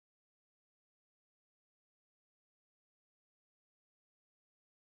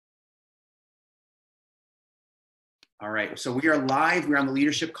All right. So we are live. We're on the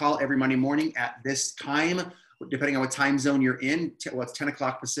leadership call every Monday morning at this time, depending on what time zone you're in. Well, it's 10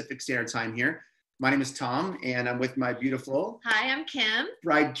 o'clock Pacific Standard Time here. My name is Tom, and I'm with my beautiful... Hi, I'm Kim.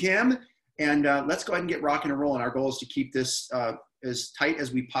 ...bride, Kim. And let's go ahead and get rocking and rolling. Our goal is to keep this as tight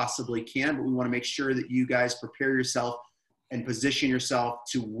as we possibly can, but we want to make sure that you guys prepare yourself and position yourself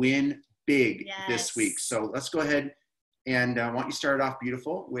to win big this week. So let's go ahead and I want you to start it off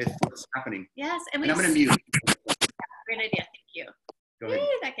beautiful with what's happening. Yes. And I'm going to mute. Great idea. Thank you. Go ahead.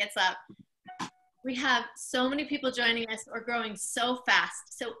 That gets up. We have so many people joining us. We're growing so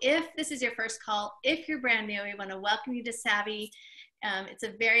fast. So if this is your first call, if you're brand new, we want to welcome you to Savvi. It's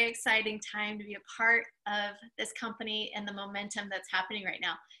a very exciting time to be a part of this company and the momentum that's happening right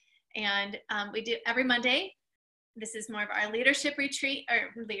now. And we do every Monday. This is more of our leadership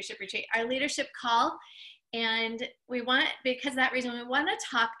call. And we want, because of that reason, we want to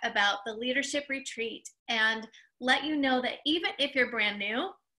talk about the leadership retreat and let you know that even if you're brand new,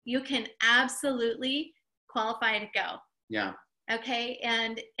 you can absolutely qualify to go. Yeah. Okay.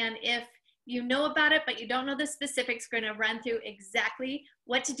 And if you know about it, but you don't know the specifics, we're going to run through exactly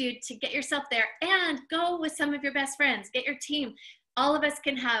what to do to get yourself there, and go with some of your best friends, get your team. All of us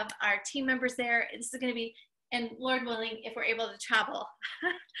can have our team members there. This is going to be, and Lord willing, if we're able to travel.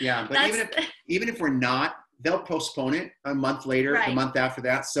 Yeah, but even if we're not, they'll postpone it a month later, the month after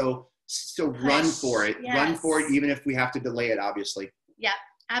that. So run for it. Yes. Run for it, even if we have to delay it, obviously. Yeah,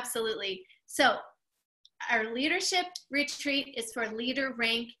 absolutely. So our leadership retreat is for leader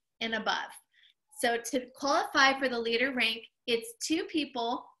rank and above. So to qualify for the leader rank, it's 2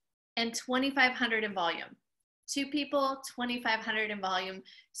 people and 2,500 in volume. 2 people, 2,500 in volume.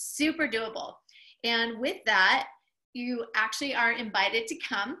 Super doable. And with that, you actually are invited to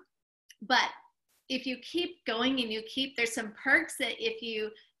come. But if you keep going and there's some perks that if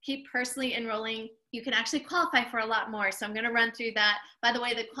you keep personally enrolling, you can actually qualify for a lot more. So I'm going to run through that. By the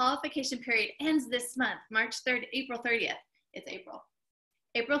way, the qualification period ends this month, April 30th. It's April.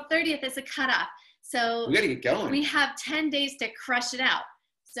 April 30th is a cutoff. So we got to get going. We have 10 days to crush it out.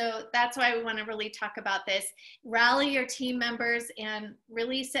 So that's why we want to really talk about this. Rally your team members and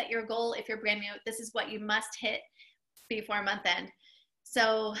really set your goal. If you're brand new, this is what you must hit before month end.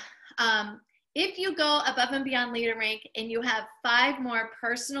 So if you go above and beyond leader rank and you have 5 more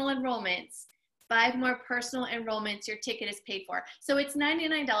personal enrollments, your ticket is paid for. So it's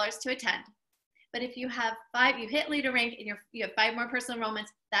 $99 to attend. But if you have 5, you hit leader rank and you have 5 more personal enrollments,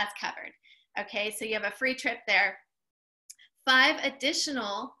 that's covered. Okay, so you have a free trip there. 5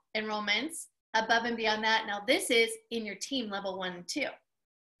 additional enrollments above and beyond that. Now this is in your team level 1 and 2,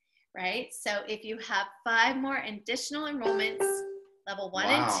 right? So if you have 5 more additional enrollments, level 1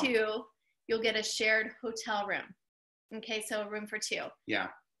 and 2, you'll get a shared hotel room. Okay, so a room for 2. Yeah.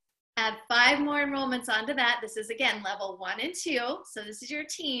 Add 5 more enrollments onto that. This is again, level 1 and 2. So this is your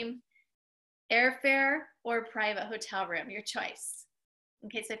team. Airfare or private hotel room, your choice.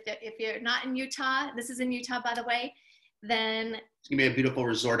 Okay, so if you're not in Utah, this is in Utah, by the way, then it's gonna be a beautiful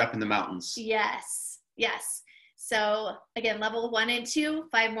resort up in the mountains. Yes. So again, level 1 and 2,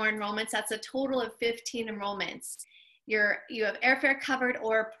 5 more enrollments. That's a total of 15 enrollments. You have airfare covered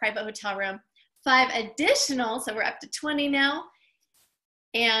or private hotel room. 5 additional, so we're up to 20 now.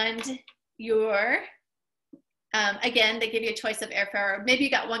 And again, they give you a choice of airfare, or maybe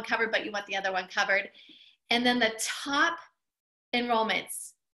you got one covered, but you want the other one covered. And then the top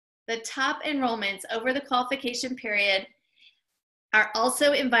enrollments over the qualification period are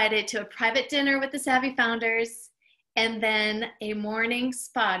also invited to a private dinner with the Savvi founders, and then a morning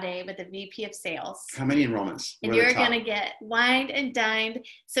spa day with the VP of sales. How many enrollments? And you're going to get wined and dined.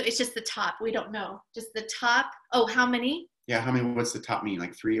 So it's just the top. We don't know. Just the top. Oh, how many? Yeah, how many? What's the top mean?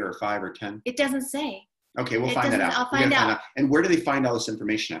 Like 3 or 5 or 10? It doesn't say. Okay, we'll find that out. I'll find out. And where do they find all this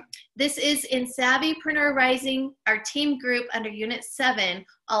information at? This is in Savvypreneur Rising, our team group under Unit 7.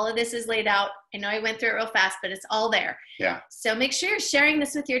 All of this is laid out. I know I went through it real fast, but it's all there. Yeah. So make sure you're sharing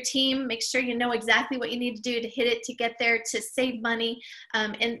this with your team. Make sure you know exactly what you need to do to hit it, to get there, to save money.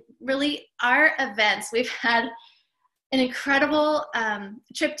 And really, our events, we've had an incredible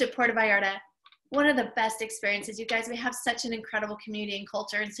trip to Puerto Vallarta. One of the best experiences, you guys. We have such an incredible community and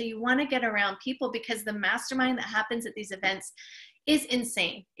culture. And so you want to get around people, because the mastermind that happens at these events is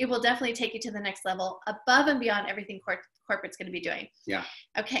insane. It will definitely take you to the next level, above and beyond everything corporate's going to be doing. Yeah.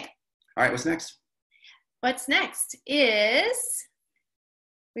 Okay. All right, what's next? What's next is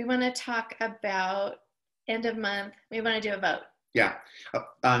we want to talk about end of month. We want to do a vote. Yeah.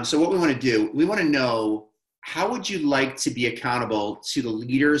 So what we want to do, we want to know, how would you like to be accountable to the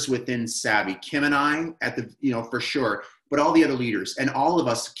leaders within Savvi? Kim and I for sure, but all the other leaders and all of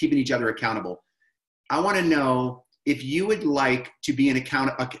us keeping each other accountable. I want to know if you would like to be an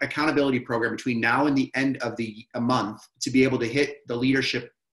accountability program between now and the end of a month to be able to hit the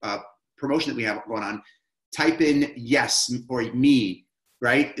leadership promotion that we have going on, type in yes or me,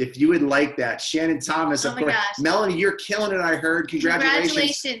 right? If you would like that. Shannon Thomas, of course. Gosh. Melanie, you're killing it, I heard.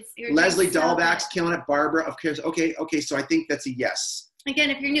 Congratulations. Leslie Dahlback's killing it. Barbara, of course. Okay, so I think that's a yes.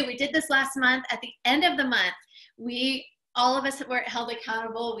 Again, if you're new, we did this last month. At the end of the month, all of us were held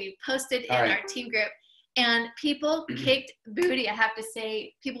accountable. We posted in our team group. And people kicked booty, I have to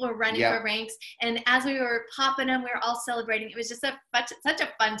say. People were running for ranks. And as we were popping them, we were all celebrating. It was just such a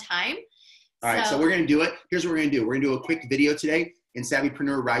fun time. All right, so we're going to do it. Here's what we're going to do. We're going to do a quick video today in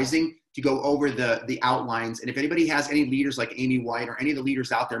Savvypreneur Rising to go over the outlines. And if anybody has any leaders like Amy White or any of the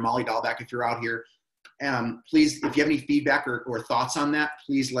leaders out there, Molly Dahlback, if you're out here, please, if you have any feedback or thoughts on that,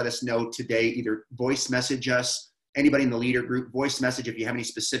 please let us know today. Either voice message us, anybody in the leader group, voice message if you have any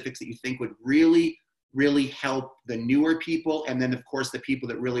specifics that you think would really help the newer people, and then of course the people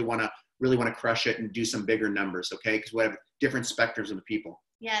that really want to crush it and do some bigger numbers, okay? Because we have different spectrums of the people.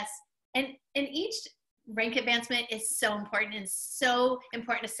 Yes, and each rank advancement is so important and so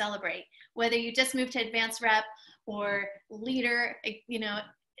important to celebrate. Whether you just moved to advanced rep or leader,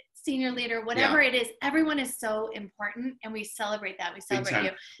 senior leader, whatever it is, everyone is so important, and we celebrate that. We celebrate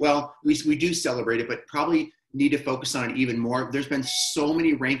you. Well, we do celebrate it, but probably need to focus on it even more. There's been so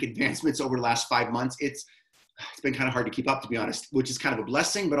many rank advancements over the last 5 months. It's been kind of hard to keep up, to be honest, which is kind of a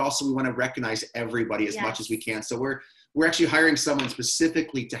blessing, but also we want to recognize everybody as much as we can. So we're actually hiring someone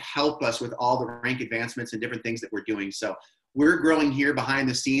specifically to help us with all the rank advancements and different things that we're doing. So we're growing here behind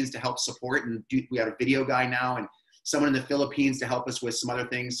the scenes to help support, and we have a video guy now and someone in the Philippines to help us with some other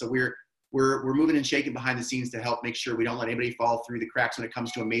things. So we're moving and shaking behind the scenes to help make sure we don't let anybody fall through the cracks when it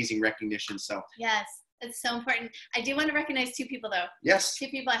comes to amazing recognition. So yes. It's so important. I do want to recognize 2 people though. Yes. 2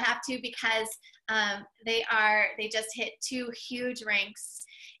 people I have to, because they just hit 2 huge ranks,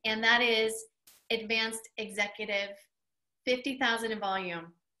 and that is advanced executive, 50,000 in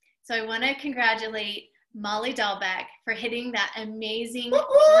volume. So I want to congratulate Molly Dahlback for hitting that amazing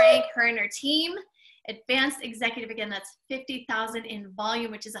rank, her and her team. Advanced executive, again, that's 50,000 in volume,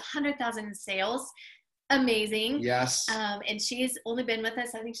 which is 100,000 in sales. Amazing. Yes. And she's only been with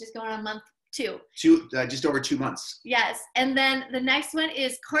us, I think she's going on month 2. Just over 2 months. Yes. And then the next one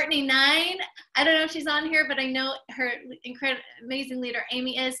is Courtney 9. I don't know if she's on here, but I know her amazing leader,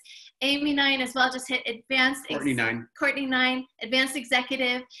 Amy, is. Amy 9 as well, just hit advanced. Courtney 9, advanced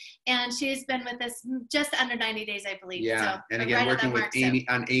executive. And she's been with us just under 90 days, I believe. Yeah. So, and again, working with Amy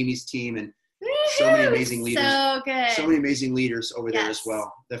on Amy's team, and Woo-hoo! So many amazing leaders. So good. So many amazing leaders over there as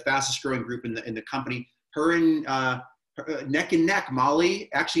well. The fastest growing group in the company. Her and neck and neck. Molly,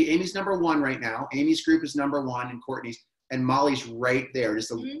 actually, Amy's number 1 right now. Amy's group is number 1, and Courtney's, and Molly's right there.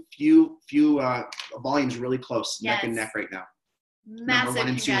 Just a few volumes really close, neck and neck right now. Massive number 1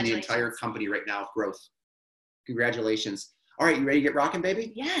 and 2 in the entire company right now of growth. Congratulations. All right, you ready to get rocking,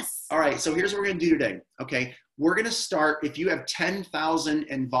 baby? Yes. All right, so here's what we're going to do today, okay? We're going to start, if you have 10,000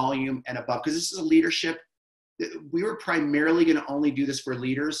 in volume and above, because this is a leadership, we were primarily going to only do this for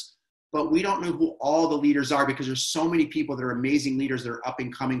leaders, but we don't know who all the leaders are because there's so many people that are amazing leaders that are up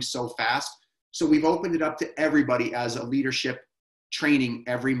and coming so fast. So we've opened it up to everybody as a leadership training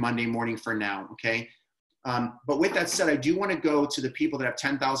every Monday morning for now, okay? But with that said, I do want to go to the people that have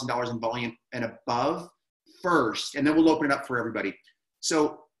 $10,000 in volume and above first, and then we'll open it up for everybody.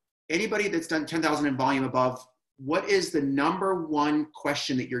 So anybody that's done 10,000 in volume above, what is the number 1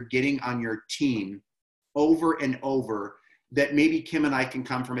 question that you're getting on your team over and over that maybe Kim and I can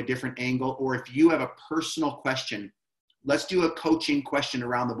come from a different angle? Or if you have a personal question, let's do a coaching question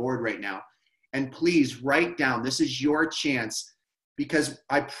around the board right now. And please write down, this is your chance, because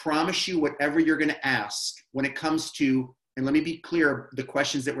I promise you whatever you're going to ask when it comes to, and let me be clear, the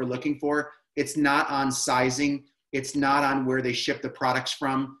questions that we're looking for, it's not on sizing. It's not on where they ship the products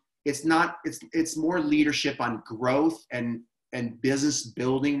from. It's not, it's more leadership on growth and business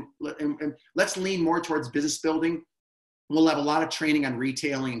building. And let's lean more towards business building. We'll have a lot of training on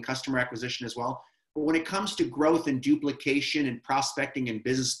retailing and customer acquisition as well. But when it comes to growth and duplication and prospecting and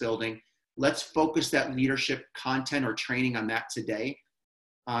business building, let's focus that leadership content or training on that today.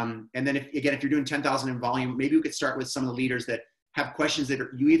 And then if you're doing 10,000 in volume, maybe we could start with some of the leaders that have questions that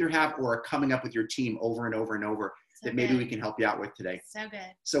you either have or are coming up with your team over and over and over that maybe we can help you out with today. So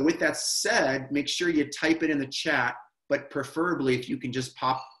good. So with that said, make sure you type it in the chat, but preferably if you can just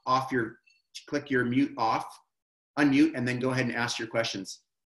click your mute off, unmute, and then go ahead and ask your questions.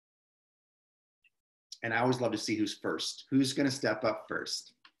 And I always love to see who's first. Who's going to step up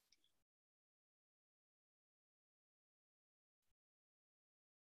first?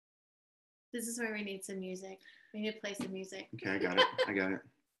 This is where we need some music. We need to play some music. Okay, I got it. I got it.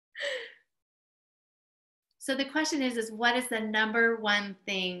 So the question is what is the number one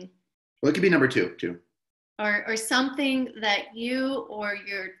thing? Well, it could be number two, too. Or something that you or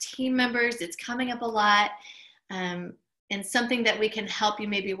your team members, it's coming up a lot, and something that we can help you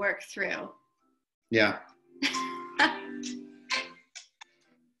maybe work through. Yeah.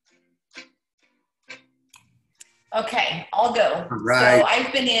 Okay, I'll go. Right. So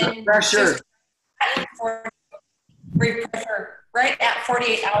I've been in Pressure. for pressure right at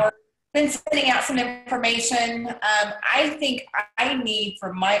 48 hours. Been sending out some information. I think I need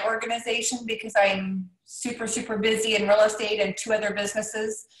for my organization, because I'm super, super busy in real estate and 2 other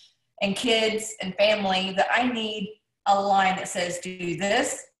businesses and kids and family, that I need a line that says do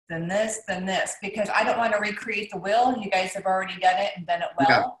this, then this, then this, because I don't want to recreate the wheel. You guys have already done it and done it well.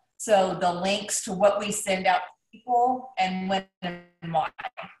 Yeah. So the links to what we send out to people and when and why.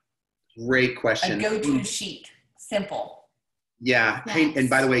 Great question. A go-to sheet. Simple. Yeah. Yes. Hey, and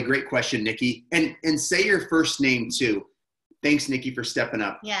by the way, great question, Nikki. And say your first name too. Thanks, Nikki, for stepping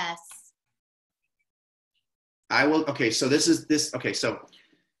up. Yes. I will. Okay. So this is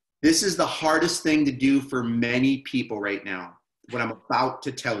the hardest thing to do for many people right now, what I'm about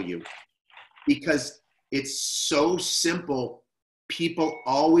to tell you, because it's so simple. People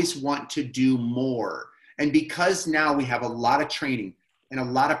always want to do more. And because now we have a lot of training and a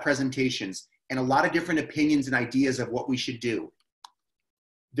lot of presentations and a lot of different opinions and ideas of what we should do,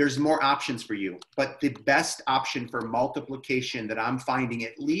 there's more options for you. But the best option for multiplication that I'm finding,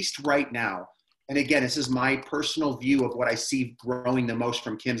 at least right now, and again, this is my personal view of what I see growing the most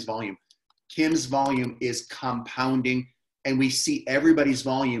from Kim's volume. Kim's volume is compounding, and we see everybody's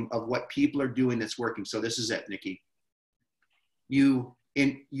volume of what people are doing that's working. So this is it, Nikki. You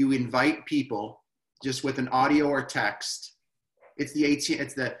invite people just with an audio or text. It's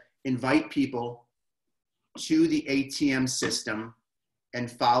the invite people to the ATM system and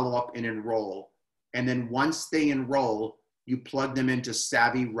follow up and enroll. And then once they enroll, you plug them into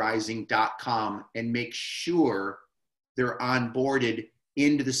savvyrising.com and make sure they're onboarded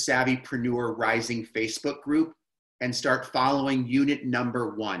into the Savvypreneur Rising Facebook group and start following unit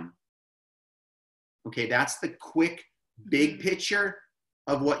number 1. Okay, that's the quick, big picture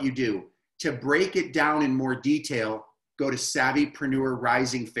of what you do. To break it down in more detail, go to Savvypreneur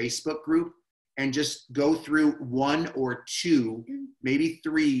Rising Facebook group and just go through 1 or 2, maybe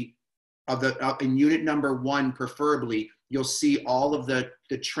 3 of in unit number 1, preferably. You'll see all of the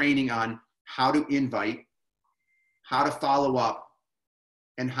training on how to invite, how to follow up,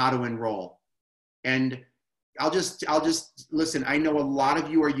 and how to enroll. And I'll just listen, I know a lot of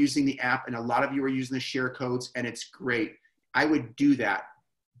you are using the app and a lot of you are using the share codes, and it's great. I would do that.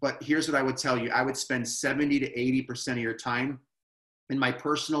 But here's what I would tell you. I would spend 70 to 80% of your time, in my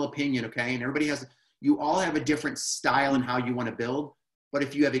personal opinion, okay? And you all have a different style in how you want to build. But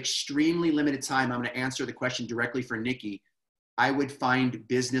if you have extremely limited time, I'm going to answer the question directly for Nikki. I would find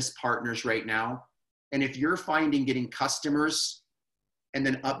business partners right now. And if you're finding getting customers and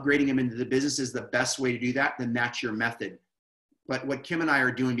then upgrading them into the business is the best way to do that, then that's your method. But what Kim and I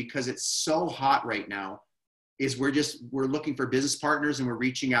are doing, because it's so hot right now, is we're looking for business partners, and we're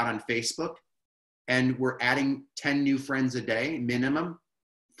reaching out on Facebook, and we're adding 10 new friends a day minimum.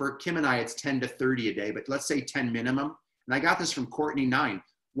 For Kim and I, it's 10 to 30 a day, but let's say 10 minimum. And I got this from Courtney Nine,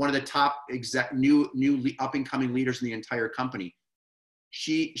 one of the top new up and coming leaders in the entire company.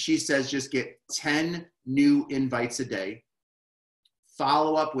 She says, just get 10 new invites a day,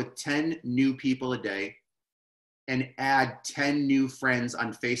 follow up with 10 new people a day, and add 10 new friends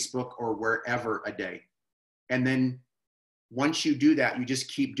on Facebook or wherever a day. And then once you do that, you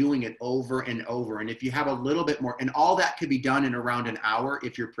just keep doing it over and over. And if you have a little bit more, and all that could be done in around an hour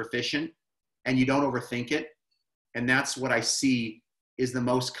if you're proficient and you don't overthink it. And that's what I see is the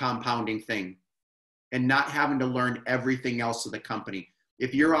most compounding thing, and not having to learn everything else of the company.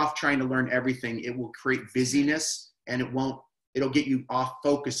 If you're off trying to learn everything, it will create busyness, and it'll get you off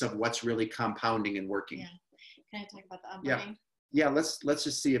focus of what's really compounding and working. Yeah. Can I talk about the onboarding? Yeah, let's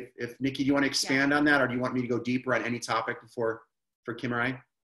just see if Nikki, do you want to expand on that, or do you want me to go deeper on any topic for Kim or I?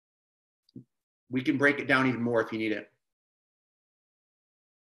 We can break it down even more if you need it.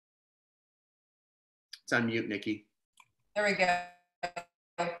 It's on mute, Nikki. There we go.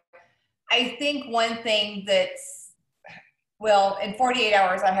 I think one thing in 48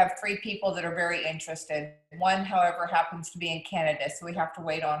 hours, I have 3 people that are very interested. One, however, happens to be in Canada, so we have to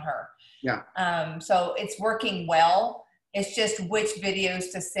wait on her. Yeah. So it's working well. It's just which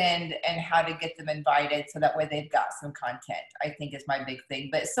videos to send and how to get them invited, so that way they've got some content, I think, is my big thing.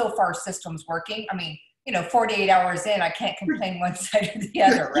 But so far, system's working. I mean, 48 hours in, I can't complain one side or the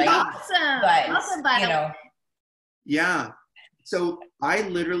other, right? Awesome. But, awesome, by the way. Yeah. So I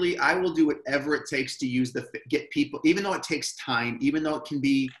will do whatever it takes to get people, even though it takes time, even though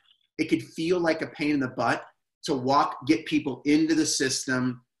it could feel like a pain in the butt to get people into the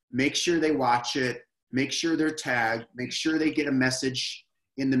system, make sure they watch it, make sure they're tagged, make sure they get a message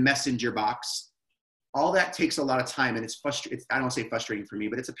in the messenger box. All that takes a lot of time, and it's frustrating. I don't want to say frustrating for me,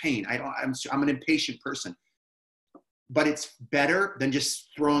 but it's a pain. I'm an impatient person, but it's better than just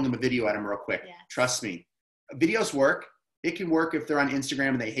throwing them a video at them real quick. Yeah. Trust me. Videos work. It can work if they're on Instagram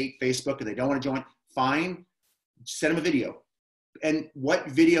and they hate Facebook and they don't want to join. Fine. Send them a video. And what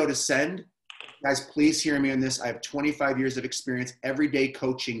video to send? Guys, please hear me on this. I have 25 years of experience, everyday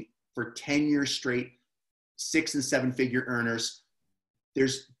coaching for 10 years straight, 6 and 7 figure earners.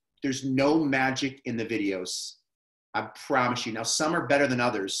 There's no magic in the videos. I promise you. Now, some are better than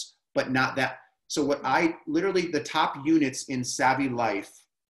others, but not that. So the top units in Savvi Life,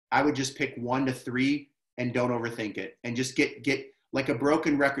 I would just pick 1 to 3 and don't overthink it. And just get like a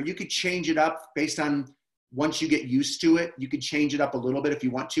broken record. You could change it up based on, once you get used to it, you could change it up a little bit if you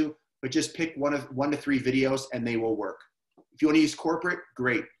want to, but just pick 1 to 3 videos and they will work. If you want to use corporate,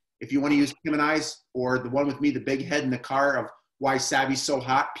 great. If you want to use Kim and I's, or the one with me, the big head in the car of why Savvy's so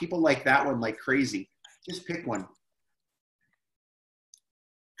hot, people like that one like crazy. Just pick one.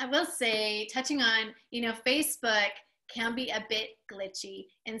 I will say, touching on, Facebook can be a bit glitchy.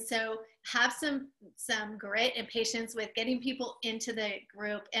 And so have some grit and patience with getting people into the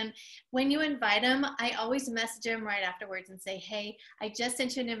group. And when you invite them, I always message them right afterwards and say, hey, I just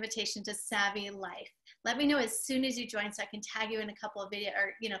sent you an invitation to Savvi Life. Let me know as soon as you join so I can tag you in a couple of videos,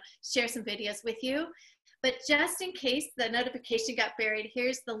 or, share some videos with you. But just in case the notification got buried,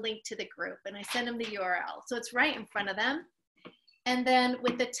 here's the link to the group. And I send them the URL. So it's right in front of them. And then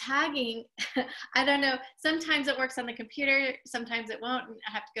with the tagging, I don't know, sometimes it works on the computer, sometimes it won't, and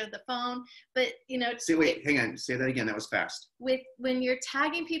I have to go to the phone, but hang on, say that again, that was fast. When you're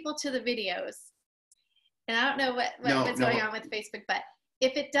tagging people to the videos, and I don't know what's going on with Facebook, but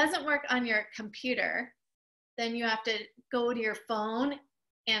if it doesn't work on your computer, then you have to go to your phone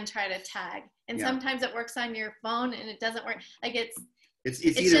and try to tag. And sometimes it works on your phone and it doesn't work. Like it's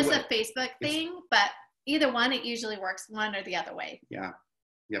just a Facebook thing, but either one, it usually works one or the other way. Yeah.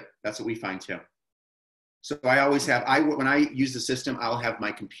 Yep. That's what we find too. So I always have, when I use the system, I'll have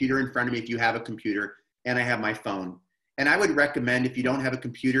my computer in front of me if you have a computer, and I have my phone. And I would recommend, if you don't have a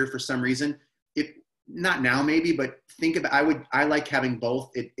computer for some reason, not now maybe, but I like having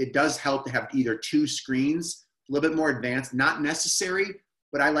both. It does help to have either 2 screens, a little bit more advanced, not necessary,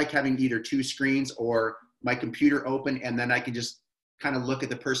 but I like having either 2 screens or my computer open, and then I can just kind of look at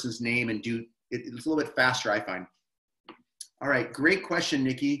the person's name and do it's a little bit faster, I find. All right, great question,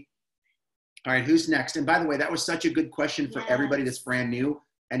 Nikki. All right, who's next? And by the way, that was such a good question for everybody that's brand new,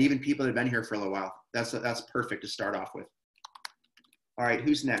 and even people that have been here for a little while. That's perfect to start off with. All right,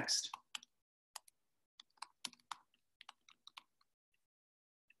 who's next?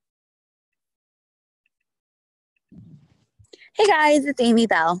 Hey guys, it's Amy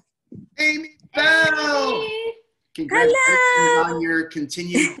Bell. Amy Bell! Hey. Congratulations on your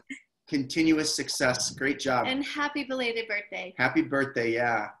continuous success. Great job. And happy belated birthday. Happy birthday,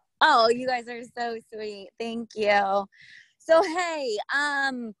 yeah. Oh, you guys are so sweet. Thank you. So, hey,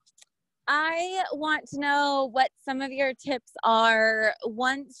 I want to know what some of your tips are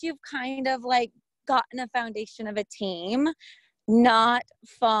once you've kind of like gotten a foundation of a team, not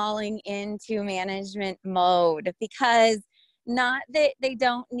falling into management mode, because not that they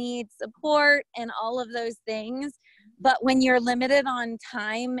don't need support and all of those things, but when you're limited on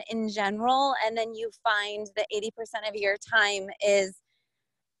time in general, and then you find that 80% of your time is,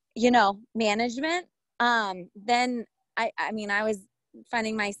 management, then I was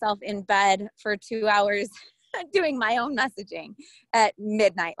finding myself in bed for 2 hours doing my own messaging at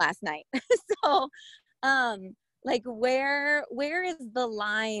midnight last night. So, where is the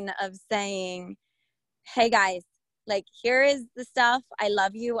line of saying, hey guys, like, here is the stuff. I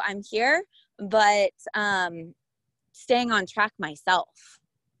love you. I'm here, but, staying on track myself?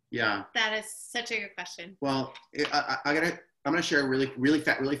 Yeah. That is such a good question. Well, I'm going to share a really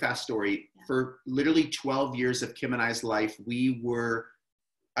fast story. Yeah. For literally 12 years of Kim and I's life, we were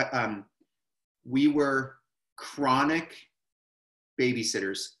chronic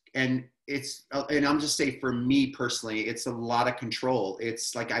babysitters. And I'm just saying, for me personally, it's a lot of control.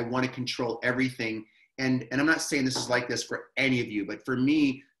 It's like, I want to control everything. And I'm not saying this is like this for any of you, but for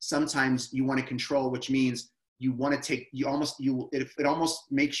me, sometimes you want to control, which means you want to take, it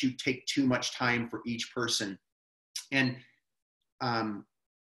almost makes you take too much time for each person. And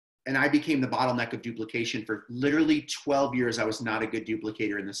I became the bottleneck of duplication for literally 12 years. I was not a good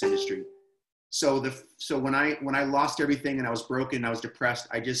duplicator in this industry. So when I lost everything and I was broken and I was depressed,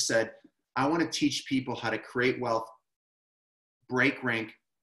 I just said, I want to teach people how to create wealth, break rank,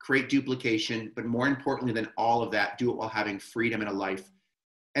 create duplication, but more importantly than all of that, do it while having freedom in a life.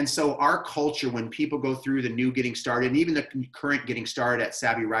 And so our culture, when people go through the new getting started, and even the current getting started at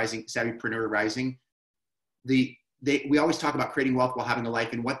Savvypreneur Rising, we always talk about creating wealth while having a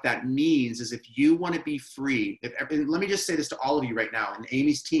life. And what that means is if you want to be free, and let me just say this to all of you right now, and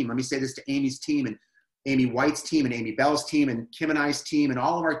Amy's team, let me say this to Amy's team and Amy White's team and Amy Bell's team and Kim and I's team and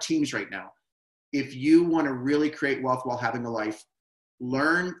all of our teams right now. If you want to really create wealth while having a life,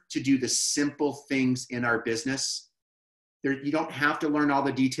 learn to do the simple things in our business. You don't have to learn all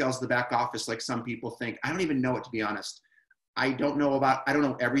the details of the back office like some people think. I don't even know it, to be honest. I don't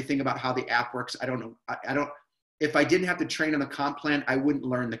know everything about how the app works. I don't know. If I didn't have to train on the comp plan, I wouldn't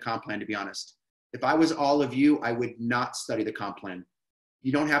learn the comp plan, to be honest. If I was all of you, I would not study the comp plan.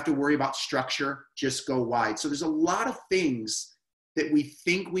 You don't have to worry about structure, just go wide. So there's a lot of things that we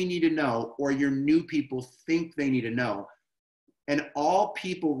think we need to know, or your new people think they need to know. And all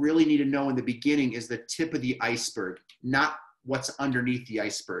people really need to know in the beginning is the tip of the iceberg, not what's underneath the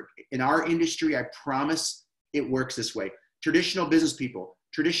iceberg. In our industry, I promise it works this way. Traditional business people,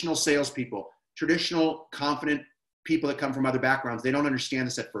 traditional salespeople, traditional confident people that come from other backgrounds, they don't understand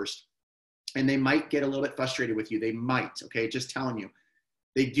this at first. And they might get a little bit frustrated with you. They might, okay? Just telling you.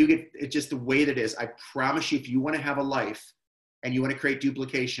 They do get, it's just the way that it is. I promise you, if you want to have a life and you want to create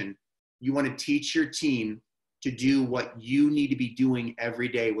duplication, you want to teach your team to do what you need to be doing every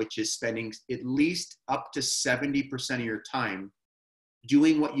day, which is spending at least up to 70% of your time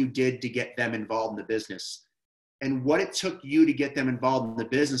doing what you did to get them involved in the business. And what it took you to get them involved in the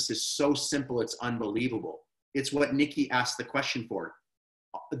business is so simple, it's unbelievable. It's what Nikki asked the question for.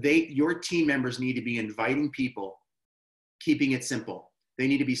 Your team members need to be inviting people, keeping it simple. They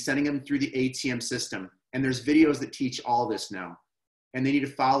need to be sending them through the ATM system. And there's videos that teach all this now. And they need to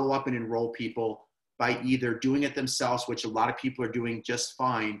follow up and enroll people by either doing it themselves, which a lot of people are doing just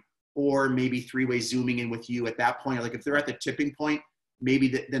fine, or maybe three-way Zooming in with you at that point. Like if they're at the tipping point,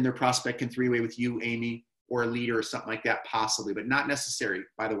 maybe then their prospect can three-way with you, Amy, or a leader or something like that, possibly, but not necessary,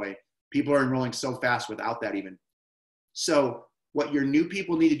 by the way. People are enrolling so fast without that even. So what your new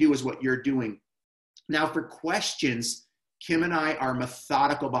people need to do is what you're doing. Now for questions, Kim and I are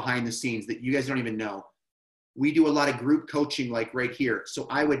methodical behind the scenes that you guys don't even know. We do a lot of group coaching like right here. So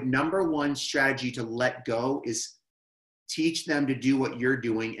I would, number one strategy to let go is teach them to do what you're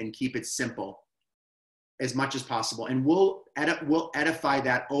doing and keep it simple as much as possible. And we'll edify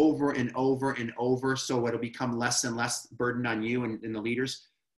that over and over and over so it'll become less and less burden on you and the leaders.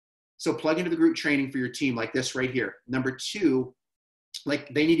 So plug into the group training for your team like this right here. Number two,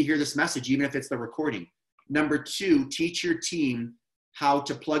 like they need to hear this message, even if it's the recording. Number two, teach your team how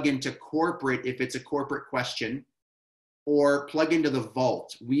to plug into corporate if it's a corporate question, or plug into the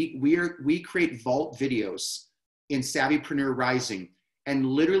vault. We create vault videos in Savvypreneur Rising. And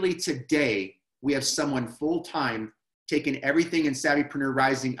literally today, we have someone full-time taking everything in Savvypreneur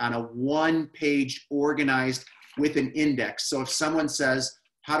Rising on a one-page organized with an index. So if someone says,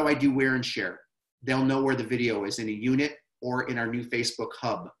 how do I do wear and share? They'll know where the video is in a unit or in our new Facebook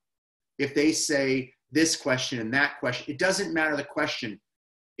hub. If they say this question and that question, it doesn't matter the question.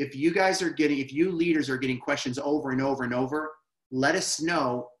 If you leaders are getting questions over and over and over, let us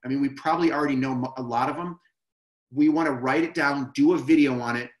know. I mean, we probably already know a lot of them. We want to write it down, do a video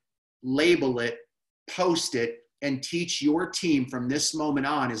on it, label it, post it, and teach your team from this moment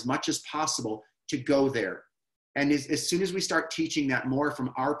on as much as possible to go there. And as soon as we start teaching that more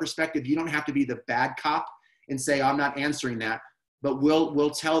from our perspective, you don't have to be the bad cop and say, I'm not answering that. But we'll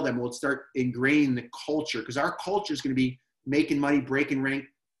tell them, we'll start ingraining the culture, because our culture is going to be making money, breaking rank,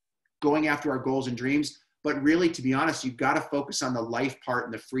 going after our goals and dreams. But really, to be honest, you've got to focus on the life part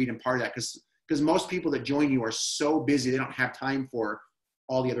and the freedom part of that, because most people that join you are so busy, they don't have time for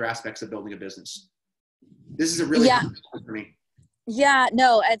all the other aspects of building a business. This is a really hard one for me. Yeah,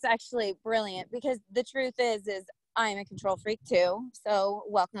 no, it's actually brilliant, because the truth is I'm a control freak too. So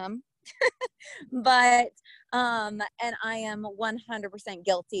welcome. But, and I am 100%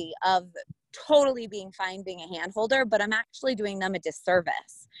 guilty of totally being fine being a hand holder, but I'm actually doing them a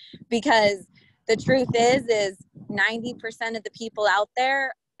disservice, because the truth is 90% of the people out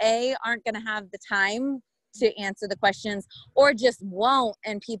there, aren't going to have the time to answer the questions, or just won't,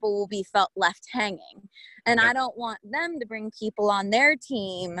 and people will be felt left hanging. And I don't want them to bring people on their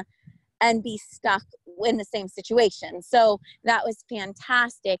team and be stuck in the same situation. So that was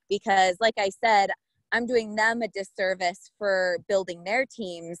fantastic, because like I said, I'm doing them a disservice for building their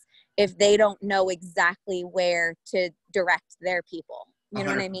teams if they don't know exactly where to direct their people. You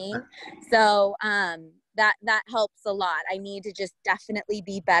know what I mean? So, that helps a lot. I need to just definitely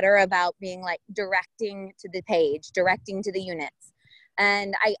be better about being like directing to the page, directing to the units.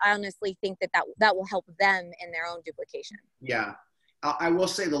 And I honestly think that will help them in their own duplication. Yeah. I will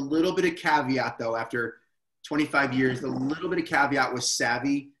say the little bit of caveat though, after 25 years, the little bit of caveat with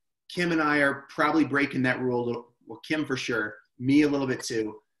Savvi. Kim and I are probably breaking that rule a little. Well, Kim for sure, me a little bit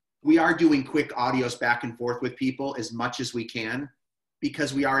too. We are doing quick audios back and forth with people as much as we can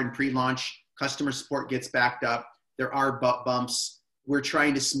because we are in pre-launch. Customer support gets backed up. There are butt bumps. We're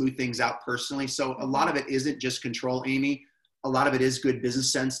trying to smooth things out personally. So a lot of it isn't just control, Amy. A lot of it is good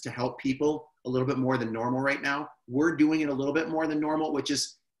business sense to help people a little bit more than normal right now. We're doing it a little bit more than normal, which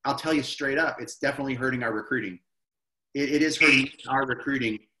is, I'll tell you straight up, it's definitely hurting our recruiting. It is hurting our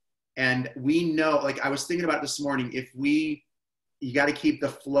recruiting. And we know, like I was thinking about it this morning, you got to keep the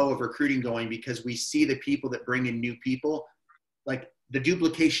flow of recruiting going because we see the people that bring in new people, like the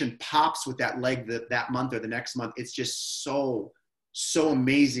duplication pops with that leg that month or the next month. It's just so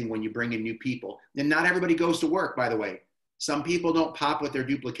amazing when you bring in new people. And not everybody goes to work, by the way. Some people don't pop with their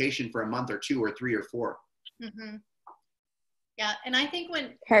duplication for a month or 2 or 3 or 4. Mm-hmm. Yeah. And I think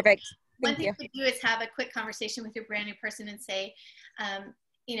Perfect. One thing to do is have a quick conversation with your brand new person and say,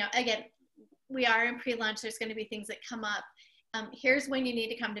 again, we are in pre-launch. There's going to be things that come up. Here's when you need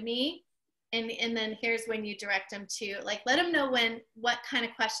to come to me. And then here's when you direct them to, like, let them know what kind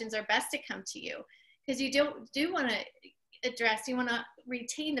of questions are best to come to you. Because you do want to address, you want to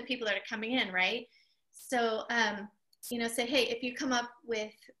retain the people that are coming in, right? So, say, hey, if you come up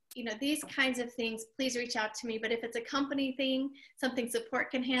with, these kinds of things, please reach out to me. But if it's a company thing, something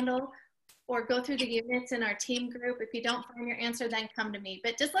support can handle, or go through the units in our team group. If you don't find your answer, then come to me.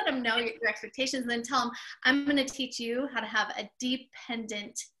 But just let them know your expectations and then tell them, I'm going to teach you how to have an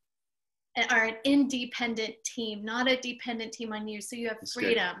independent team, not a dependent team on you. So you have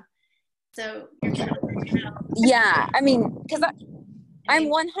freedom. So you're yeah, I mean, because I'm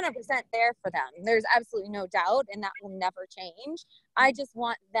 100% there for them. There's absolutely no doubt, and that will never change. I just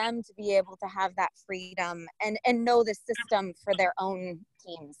want them to be able to have that freedom and know the system for their own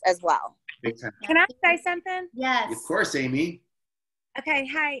teams as well. Can I say something? Yes. Of course, Amy. Okay.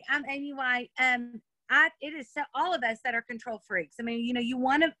 Hey, I'm Amy White. It is so all of us that are control freaks. I mean, you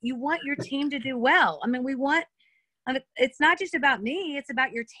want your team to do well. I mean, it's not just about me, it's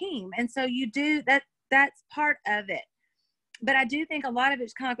about your team. And so you do that. That's part of it. But I do think a lot of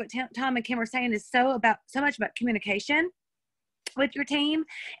it's kind of like what Tom and Kim were saying is so much about communication with your team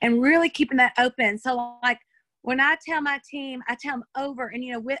and really keeping that open. So like when I tell my team, I tell them over and,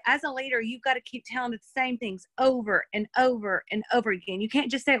 as a leader, you've got to keep telling the same things over and over and over again. You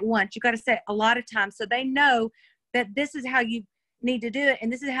can't just say it once. You've got to say it a lot of times so they know that this is how you need to do it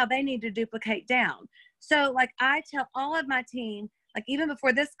and this is how they need to duplicate down. So like I tell all of my team, like even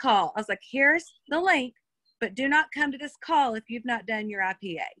before this call, I was like, here's the link, but do not come to this call if you've not done your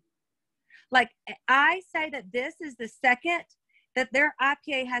IPA. Like I say that this is the second that their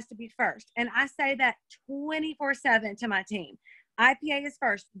IPA has to be first. And I say that 24/7 to my team. IPA is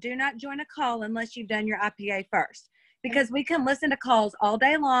first. Do not join a call unless you've done your IPA first. Because we can listen to calls all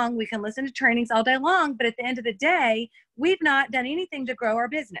day long. We can listen to trainings all day long. But at the end of the day, we've not done anything to grow our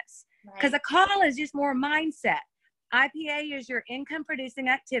business. Because a call is just more mindset. IPA is your income producing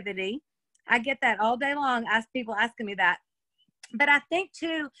activity. I get that all day long. People asking me that. But I think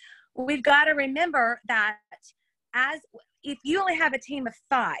too, we've got to remember that if you only have a team of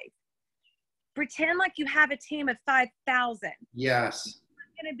 5, pretend like you have a team of 5,000. Yes.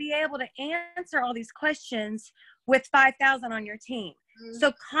 You're going to be able to answer all these questions with 5,000 on your team. Mm-hmm.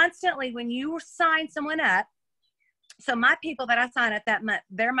 So constantly when you sign someone up, so my people that I sign up that month,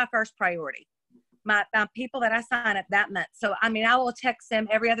 they're my first priority. My people that I sign up that month. So, I mean, I will text them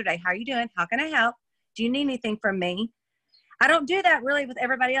every other day. How are you doing? How can I help? Do you need anything from me? I don't do that really with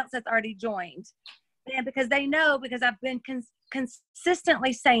everybody else that's already joined. And because they know, because I've been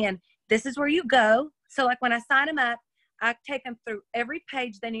consistently saying, this is where you go. So like when I sign them up, I take them through every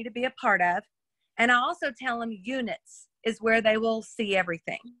page they need to be a part of. And I also tell them units is where they will see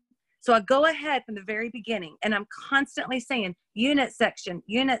everything. So I go ahead from the very beginning and I'm constantly saying unit section,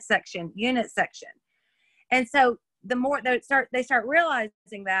 unit section, unit section. And so the more they start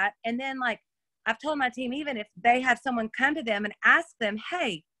realizing that. And then like I've told my team, even if they have someone come to them and ask them,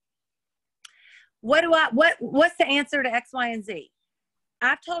 hey, what's the answer to X, Y, and Z?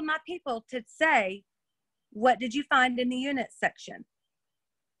 I've told my people to say, what did you find in the unit section?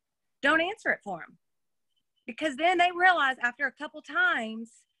 Don't answer it for them. Because then they realize after a couple times,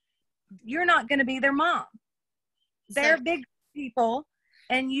 you're not going to be their mom. They're big people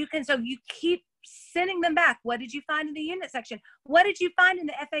and so you keep sending them back. What did you find in the unit section? What did you find in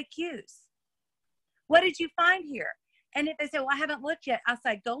the FAQs? What did you find here? And if they say, well, I haven't looked yet, I'll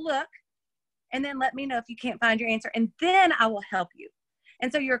say, go look, and then let me know if you can't find your answer, and then I will help you.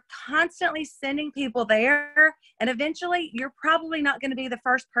 And so you're constantly sending people there, and eventually you're probably not going to be the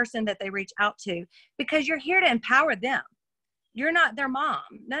first person that they reach out to, because you're here to empower them. You're not their mom.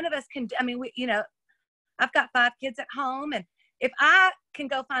 None of us can, I mean, we, you know, I've got 5 kids at home, and if I can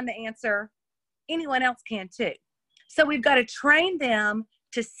go find the answer, anyone else can too. So we've got to train them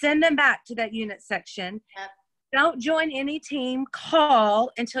to send them back to that unit section. Yep. Don't join any team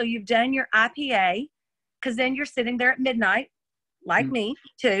call until you've done your IPA, because then you're sitting there at midnight, like me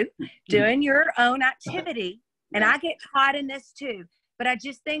too, doing your own activity. And I get caught in this too. But I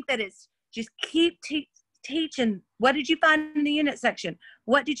just think that it's just keep teaching. What did you find in the unit section?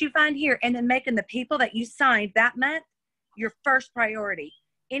 What did you find here? And then making the people that you signed that month your first priority.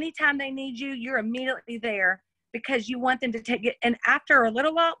 Anytime they need you, you're immediately there, because you want them to take it. And after a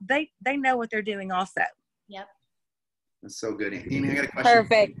little while, they know what they're doing also. Yep. That's so good. Amy, I got a question.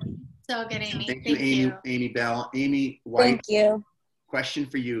 Perfect. So good, Amy. Thank you, Amy. Amy Bell. Amy White. Thank you. Question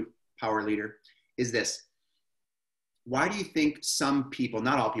for you, power leader, is this. Why do you think some people,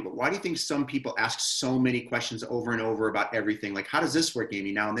 not all people, why do you think some people ask so many questions over and over about everything? Like, how does this work,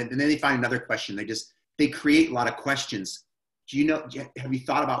 Amy? Now, and then they find another question. They create a lot of questions. Have you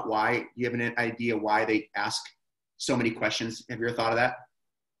thought about why? Do you have an idea why they ask so many questions? Have you ever thought of that?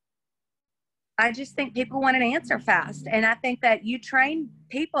 I just think people want an answer fast. And I think that you train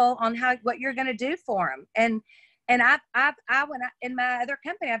people on what you're going to do for them. And in my other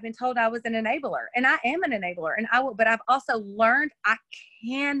company, I've been told I was an enabler, and I am an enabler, but I've also learned I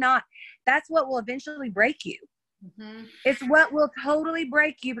cannot. That's what will eventually break you. Mm-hmm. It's what will totally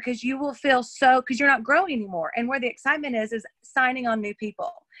break you, because you will feel because you're not growing anymore. And where the excitement is signing on new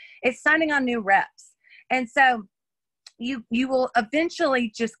people. It's signing on new reps. And so you will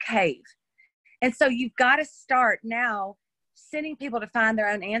eventually just cave. And so you've got to start now sending people to find their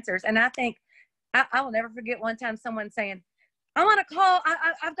own answers. And I think I will never forget one time someone saying, I want to call,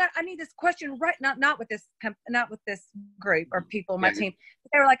 I need this question right now, not with this group or people, my team.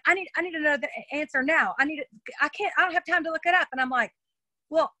 They were like, I need to know the answer now. I don't have time to look it up. And I'm like,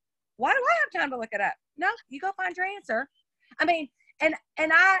 well, why do I have time to look it up? No, you go find your answer. I mean,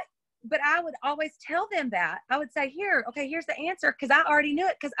 but I would always tell them that. I would say, here's the answer, because I already knew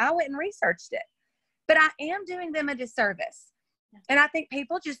it, because I went and researched it. But I am doing them a disservice. And I think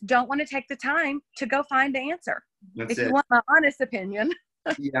people just don't want to take the time to go find the answer. If you want my honest opinion.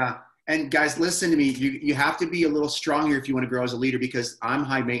 Yeah. And guys, listen to me. You have to be a little strong here if you want to grow as a leader, because I'm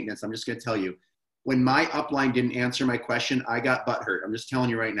high maintenance. I'm just going to tell you. When my upline didn't answer my question, I got butthurt. I'm just telling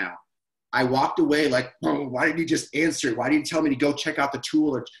you right now. I walked away like, oh, why didn't you just answer it? Why didn't you tell me to go check out the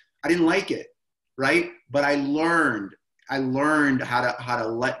tool? I didn't like it, right? But I learned how to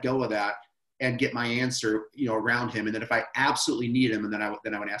let go of that and get my answer, around him. And then if I absolutely need him, and then I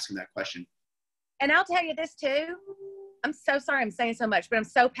would ask him that question. And I'll tell you this too. I'm so sorry I'm saying so much, but I'm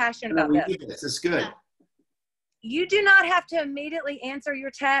so passionate about this. This is good. You do not have to immediately answer your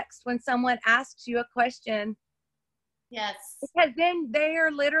text when someone asks you a question. Yes. Because then they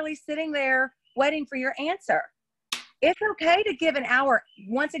are literally sitting there waiting for your answer. It's okay to give an hour.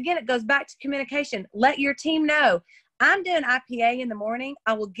 Once again, it goes back to communication. Let your team know, I'm doing IPA in the morning.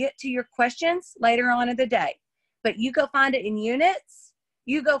 I will get to your questions later on in the day. But you go find it in units.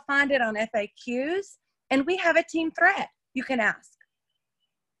 You go find it on FAQs. And we have a team thread you can ask.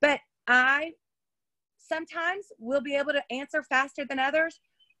 But I sometimes will be able to answer faster than others.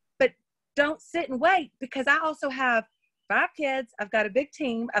 But don't sit and wait, because I also have 5 kids. I've got a big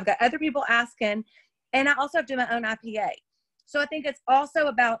team. I've got other people asking. And I also have to do my own IPA. So I think it's also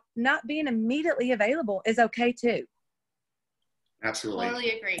about not being immediately available is okay too. Absolutely.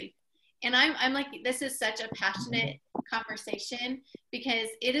 Totally agree. And I'm like, this is such a passionate conversation, because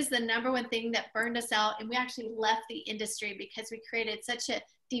it is the number 1 thing that burned us out. And we actually left the industry because we created such a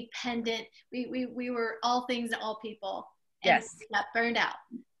dependent, we were all things to all people. And yes. We got burned out.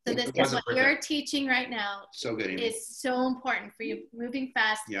 So this is what you're teaching right now. So good, Amy. Is so important for you moving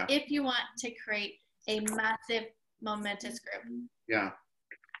fast. Yeah. If you want to create a massive momentous group. Yeah.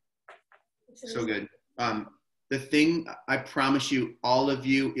 So good. The thing, I promise you, all of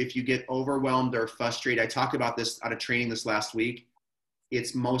you, if you get overwhelmed or frustrated, I talked about this out of training this last week,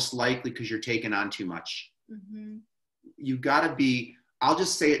 it's most likely because you're taking on too much. Mm-hmm. You got to be, I'll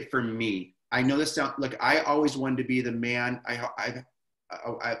just say it for me. I know this sounds, like, I always wanted to be the man.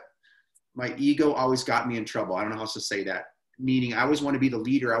 My ego always got me in trouble. I don't know how else to say that. Meaning I always want to be the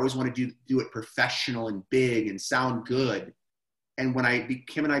leader. I always want to do it professional and big and sound good. And when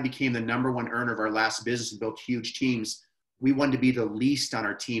Kim and I became the #1 earner of our last business and built huge teams, we wanted to be the least on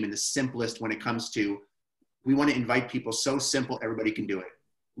our team and the simplest when it comes to, we want to invite people so simple, everybody can do it.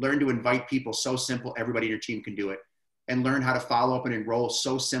 Learn to invite people so simple, everybody in your team can do it. And learn how to follow up and enroll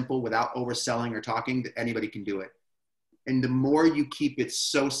so simple without overselling or talking that anybody can do it. And the more you keep it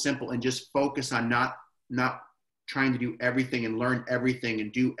so simple and just focus on not trying to do everything and learn everything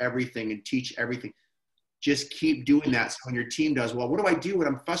and do everything and teach everything, just keep doing that. So when your team does, well, what do I do when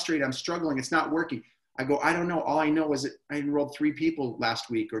I'm frustrated, I'm struggling, it's not working? I go, I don't know. All I know is that I enrolled 3 people last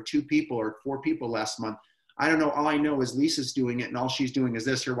week or 2 people or 4 people last month. I don't know. All I know is Lisa's doing it and all she's doing is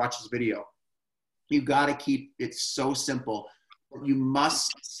this. Here, watch this video. You got to keep it so simple. You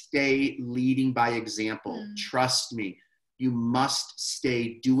must stay leading by example. Trust me. You must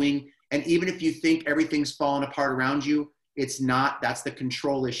stay doing. And even if you think everything's falling apart around you, it's not. That's the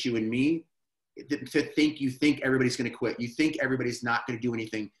control issue in me. To think you think everybody's going to quit. You think everybody's not going to do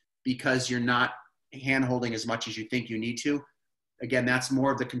anything because you're not hand-holding as much as you think you need to. Again, that's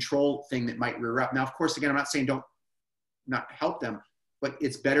more of the control thing that might rear up. Now, of course, again, I'm not saying don't not help them, but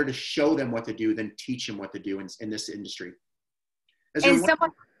it's better to show them what to do than teach them what to do in this industry. And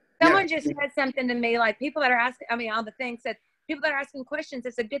someone just said something to me, like people that are asking, I mean, all the things that people that are asking questions,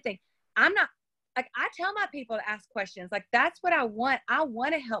 it's a good thing. I'm not, like, I tell my people to ask questions. Like, that's what I want. I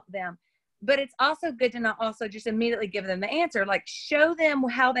want to help them. But it's also good to not also just immediately give them the answer. Like, show them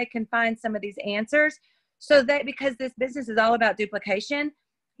how they can find some of these answers, so that, because this business is all about duplication,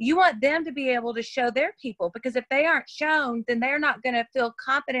 you want them to be able to show their people, because if they aren't shown, then they're not going to feel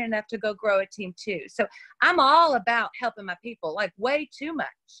confident enough to go grow a team too. So I'm all about helping my people, like way too much.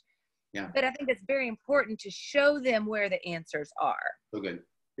 Yeah. But I think it's very important to show them where the answers are. So good.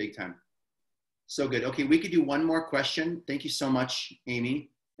 Big time. So good. Okay. We could do one more question. Thank you so much,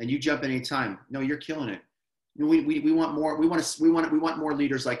 Amy. And you jump in any time. No, you're killing it. We want more. We want more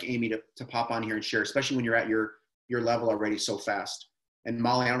leaders like Amy to pop on here and share, especially when you're at your level already so fast. And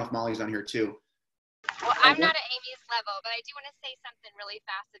Molly, I don't know if Molly's on here too. Well, I'm not at Amy's level, but I do want to say something really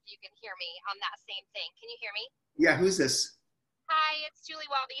fast if you can hear me on that same thing. Can you hear me? Yeah, who's this? Hi, it's Julie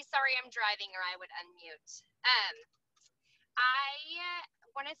Walby. Sorry, I'm driving, or I would unmute.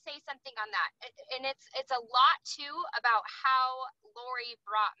 I want to say something on that, and it's a lot too about how Lori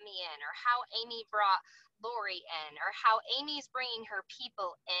brought me in, or how Amy brought Lori in, or how Amy's bringing her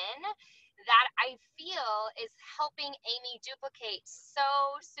people in, that I feel is helping Amy duplicate so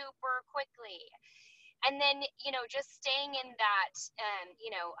super quickly. And then, just staying in that,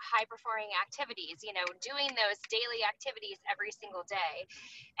 high performing activities, doing those daily activities every single day.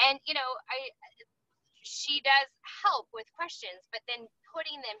 And, she does help with questions, but then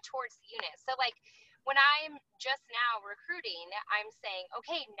putting them towards the unit. So like when I'm just now recruiting, I'm saying,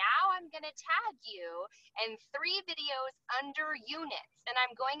 okay, now I'm going to tag you in 3 videos under units. And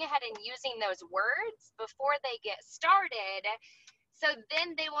I'm going ahead and using those words before they get started. So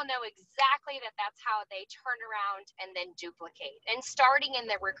then they will know exactly that that's how they turn around and then duplicate. And starting in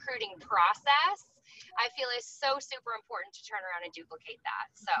the recruiting process, I feel is so super important to turn around and duplicate that.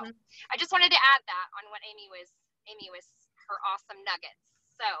 So I just wanted to add that on what Amy was her awesome nuggets.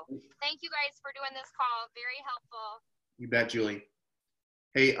 So thank you guys for doing this call. Very helpful. You bet, Julie.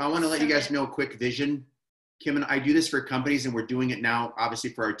 Hey, I want to let you guys know a quick vision. Kim and I do this for companies, and we're doing it now,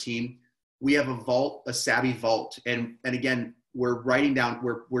 obviously, for our team. We have a vault, a Savvi vault. And again, we're writing down,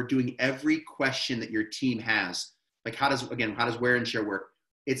 we're doing every question that your team has. Like how does wear and share work?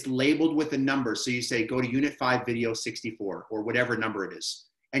 It's labeled with a number. So you say, go to unit 5, video 64, or whatever number it is.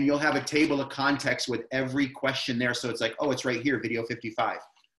 And you'll have a table of context with every question there. So it's like, oh, it's right here, video 55.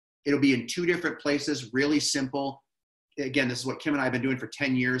 It'll be in 2 different places, really simple. Again, this is what Kim and I have been doing for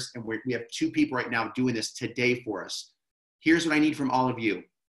 10 years. And we have 2 people right now doing this today for us. Here's what I need from all of you,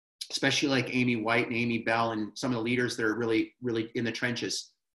 especially like Amy White and Amy Bell and some of the leaders that are really, really in the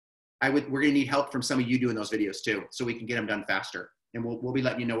trenches. We're going to need help from some of you doing those videos too, so we can get them done faster. And we'll be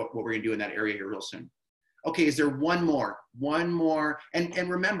letting you know what we're going to do in that area here real soon. Okay, is there one more? And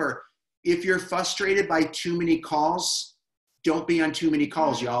remember, if you're frustrated by too many calls, don't be on too many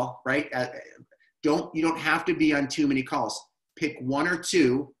calls, y'all, right? You don't have to be on too many calls. Pick 1 or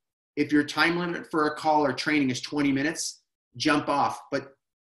 2. If your time limit for a call or training is 20 minutes, jump off. But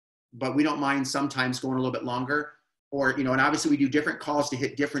we don't mind sometimes going a little bit longer. Or, and obviously we do different calls to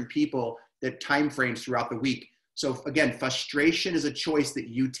hit different people that time frames throughout the week. So again, frustration is a choice that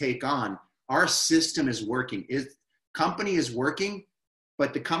you take on. Our system is working. Company is working,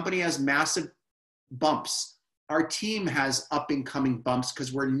 but the company has massive bumps. Our team has up and coming bumps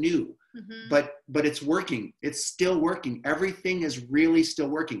because we're new, but it's working. It's still working. Everything is really still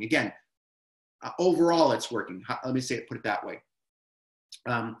working. Again, overall it's working. Let me put it that way.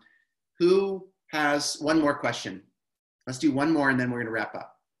 Who has one more question? Let's do one more and then we're going to wrap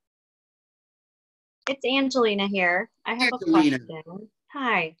up. It's Angelina here. I have Angelina. a question.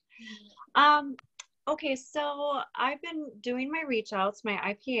 Hi. Okay, so I've been doing my reach outs, my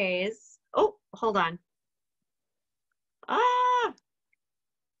IPAs. Oh, hold on.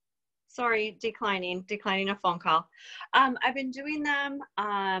 Sorry, declining a phone call. I've been doing them.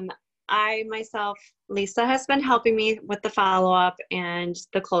 I myself, Lisa has been helping me with the follow-up and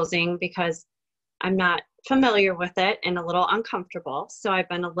the closing because I'm not familiar with it and a little uncomfortable. So I've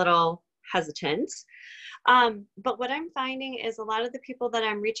been a little hesitant. But what I'm finding is a lot of the people that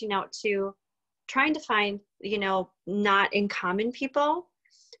I'm reaching out to, trying to find, not in common people.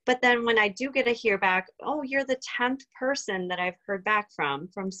 But then when I do get a hear back, oh, you're the 10th person that I've heard back from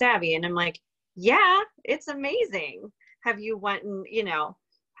Savvi. And I'm like, yeah, it's amazing. Have you went and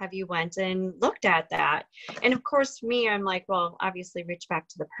looked at that? And of course me, I'm like, well, obviously reach back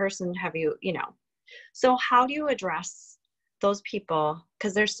to the person. Have you, so how do you address those people?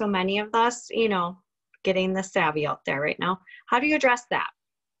 Because there's so many of us, getting the Savvi out there right now. How do you address that?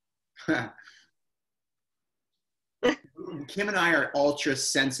 Kim and I are ultra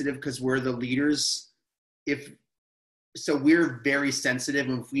sensitive because we're the leaders. So we're very sensitive.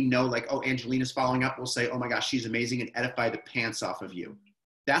 And if we know like, oh, Angelina's following up, we'll say, oh my gosh, she's amazing, and edify the pants off of you.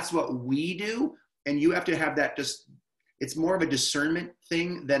 That's what we do. And you have to have that it's more of a discernment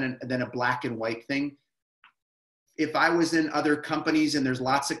thing than a black and white thing. If I was in other companies and there's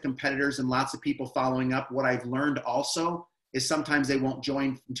lots of competitors and lots of people following up, what I've learned also is sometimes they won't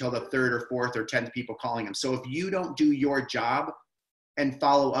join until the 3rd or 4th or 10th people calling them. So if you don't do your job and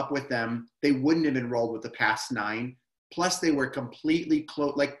follow up with them, they wouldn't have enrolled with the past 9. Plus they were completely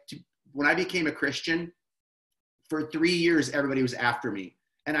close. When I became a Christian, for 3 years, everybody was after me.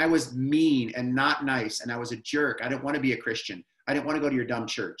 And I was mean and not nice. And I was a jerk. I didn't want to be a Christian. I didn't want to go to your dumb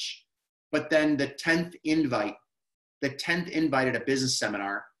church. But then the 10th invite at a business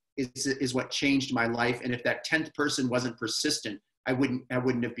seminar is what changed my life. And if that 10th person wasn't persistent, I wouldn't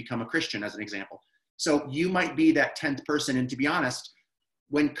have become a Christian, as an example. So you might be that 10th person. And to be honest,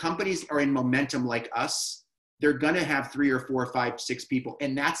 when companies are in momentum like us, they're going to have 3 or 4 or 5, 6 people.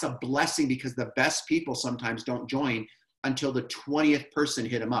 And that's a blessing because the best people sometimes don't join until the 20th person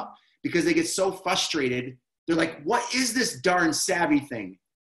hit them up because they get so frustrated. They're like, what is this darn Savvi thing?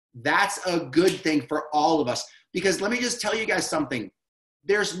 That's a good thing for all of us. Because let me just tell you guys something.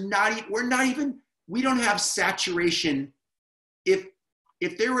 We don't have saturation. If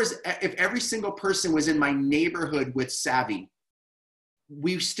every single person was in my neighborhood with Savvi,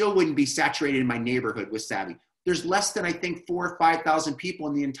 we still wouldn't be saturated in my neighborhood with Savvi. There's less than, I think, 4,000 or 5,000 people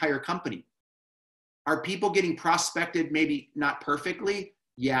in the entire company. Are people getting prospected? Maybe not perfectly.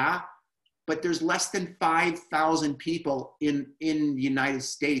 Yeah. But there's less than 5,000 people in the United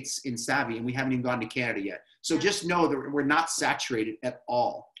States in Savvi, and we haven't even gone to Canada yet. So just know that we're not saturated at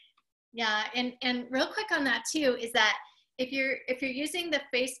all. Yeah, and real quick on that too is that if you're using the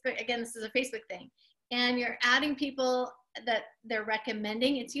Facebook, again, this is a Facebook thing, and you're adding people that they're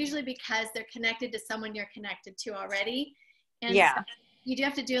recommending, it's usually because they're connected to someone you're connected to already. And yeah. So you do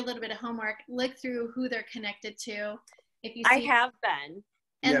have to do a little bit of homework, look through who they're connected to. If you see, I have been.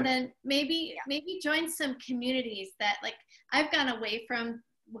 And then maybe join some communities that, like, I've gone away from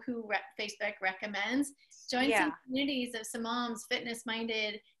who Facebook recommends. Join some communities of some moms, fitness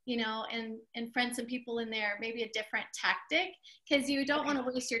minded, and friend some people in there, maybe a different tactic, because you don't want to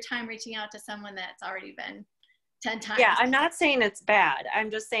waste your time reaching out to someone that's already been 10 times. Yeah, I'm not saying it's bad.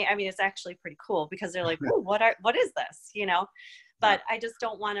 I'm just saying, it's actually pretty cool because they're like, oh, what is this? But I just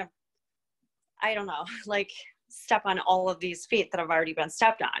don't want to, I don't know, step on all of these feet that have already been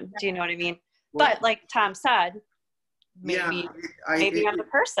stepped on. Do you know what I mean? Well, but like Tom said, maybe I'm the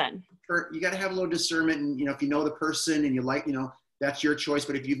person. You got to have a little discernment, and if you know the person and you like, that's your choice.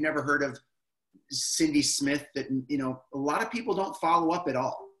 But if you've never heard of Cindy Smith, that a lot of people don't follow up at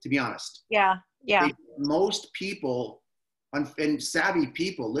all, to be honest. Yeah. Most people and Savvi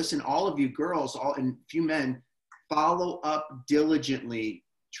people, listen, all of you girls, and few men, follow up diligently.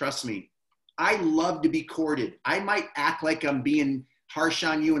 Trust me. I love to be courted. I might act like I'm being harsh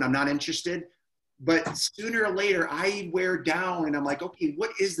on you and I'm not interested, but sooner or later I wear down and I'm like, okay,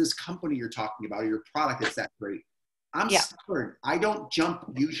 what is this company you're talking about, or your product that's that great? I'm stubborn. I don't jump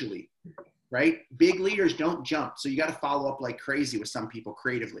usually, right? Big leaders don't jump. So you got to follow up like crazy with some people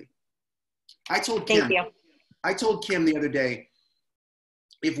creatively. I told Kim the other day,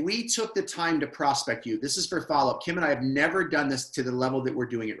 if we took the time to prospect you, this is for follow-up. Kim and I have never done this to the level that we're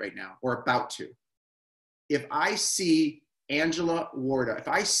doing it right now, or about to. If I see Angela Warda, if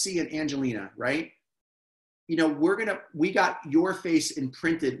I see an Angelina, right? you know, we got your face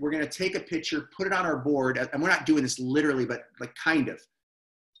imprinted. We're going to take a picture, put it on our board. And we're not doing this literally, but like kind of.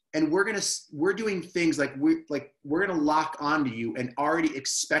 And we're doing things like we're going to lock onto you and already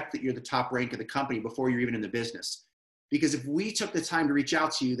expect that you're the top rank of the company before you're even in the business. Because if we took the time to reach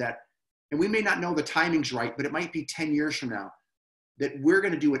out to you and we may not know the timing's right, but it might be 10 years from now, that we're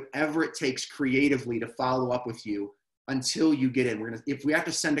going to do whatever it takes creatively to follow up with you until you get in. If we have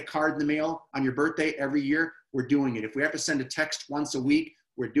to send a card in the mail on your birthday every year, we're doing it. If we have to send a text once a week,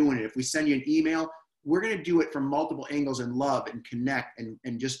 we're doing it. If we send you an email, we're going to do it from multiple angles and love and connect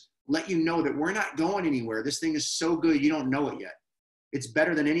and just let you know that we're not going anywhere. This thing is so good, you don't know it yet. It's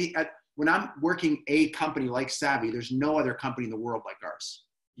better than when I'm working a company like Savvi, there's no other company in the world like ours.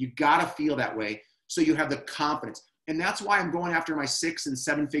 You got to feel that way so you have the confidence. And that's why I'm going after my 6- and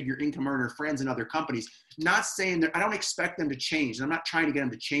 7-figure income earner friends in other companies. Not saying that I don't expect them to change. I'm not trying to get them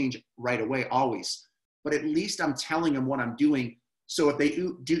to change right away, always. But at least I'm telling them what I'm doing. So if they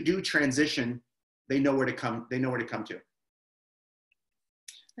do transition, they know where to come. They know where to come to.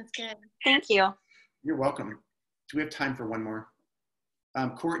 That's good. Thank you. You're welcome. Do we have time for one more?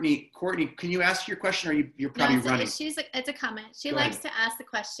 Courtney, can you ask your question, or you're probably running? It's a comment. She Go likes ahead. to ask the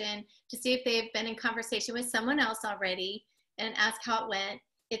question to see if they've been in conversation with someone else already and ask how it went.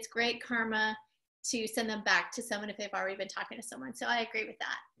 It's great karma to send them back to someone if they've already been talking to someone. So I agree with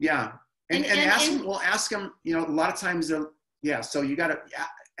that. Yeah. And ask them, you know, a lot of times, so you got to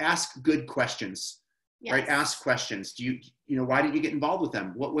ask good questions, Yes. right? Ask questions. Why did you get involved with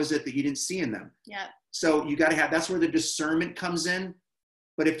them? What was it that you didn't see in them? Yeah. So you got to that's where the discernment comes in.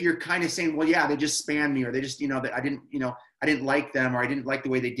 But if you're kind of saying, well, yeah, they just spammed me, or they just, that I didn't like them, or I didn't like the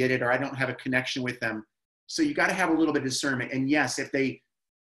way they did it, or I don't have a connection with them. So you got to have a little bit of discernment. And yes,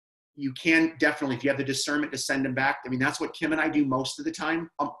 you can definitely, if you have the discernment to send them back. I mean, that's what Kim and I do most of the time,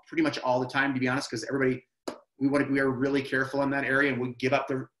 pretty much all the time, to be honest, because we are really careful in that area, and we give up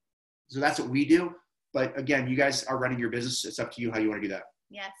so that's what we do. But again, you guys are running your business. It's up to you how you want to do that.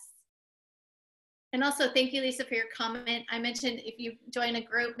 Yes. And also, thank you, Lisa, for your comment. I mentioned if you join a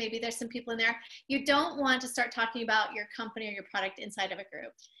group, maybe there's some people in there. You don't want to start talking about your company or your product inside of a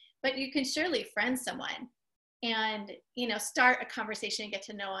group, but you can surely friend someone and, start a conversation and get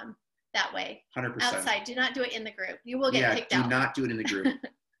to know them that way. 100%. Outside. Do not do it in the group. You will get kicked out. Do not do it in the group.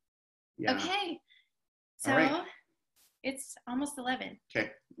 Yeah. Okay. So right. It's almost 11.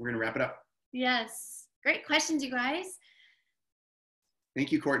 Okay. We're going to wrap it up. Yes. Great questions, you guys.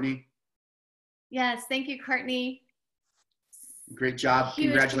 Thank you, Courtney. Yes. Thank you, Courtney. Great job.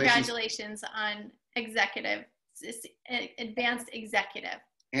 Huge Congratulations on executive, advanced executive.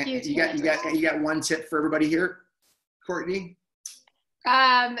 And Huge you got one tip for everybody here, Courtney?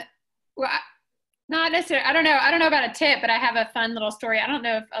 Well, not necessarily. I don't know about a tip, but I have a fun little story. I don't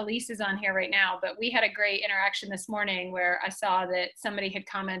know if Elise is on here right now, but we had a great interaction this morning where I saw that somebody had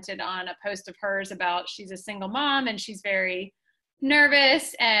commented on a post of hers about she's a single mom and she's very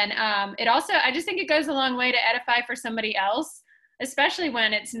nervous. And I just think it goes a long way to edify for somebody else, especially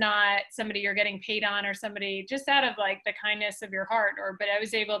when it's not somebody you're getting paid on or somebody just out of like the kindness of your heart. But I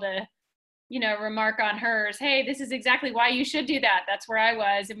was able to, remark on hers, hey, this is exactly why you should do that. That's where I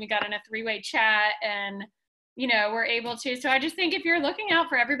was. And we got in a 3-way chat and, we're able to. So I just think if you're looking out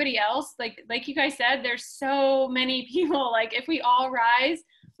for everybody else, like you guys said, there's so many people, like if we all rise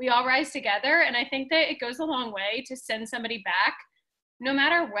together. And I think that it goes a long way to send somebody back no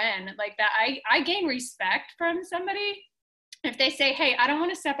matter when. Like that, I gain respect from somebody if they say, hey, I don't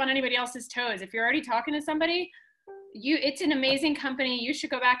want to step on anybody else's toes. If you're already talking to somebody, it's an amazing company. You should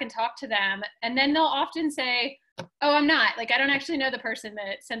go back and talk to them. And then they'll often say, oh, I'm not. Like, I don't actually know the person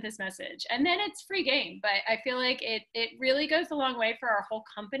that sent this message. And then it's free game. But I feel like it really goes a long way for our whole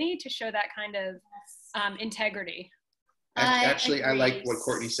company to show that kind of integrity. Actually, I like what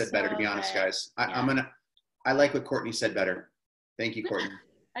Courtney said better, to be honest, guys. I like what Courtney said better. Thank you, Courtney.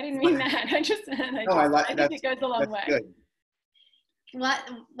 I didn't mean that. I think it goes a long way. Good.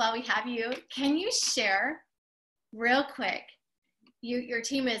 While we have you, can you share real quick? Your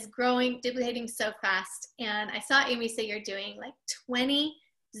team is growing, duplicating so fast, and I saw Amy say you're doing like 20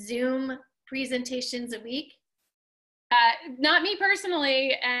 Zoom presentations a week. Not me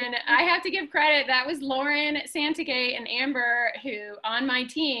personally, and I have to give credit. That was Lauren Santagate and Amber who on my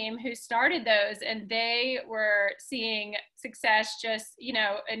team who started those, and they were seeing success. Just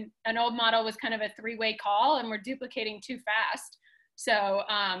an old model was kind of a 3-way call, and we're duplicating too fast. So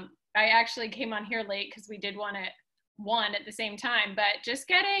I actually came on here late because we did one at the same time. But just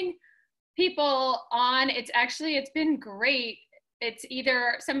getting people on, it's been great. It's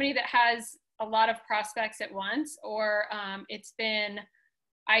either somebody that has a lot of prospects at once, or it's been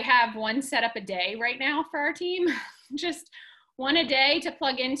I have one set up a day right now for our team, just one a day to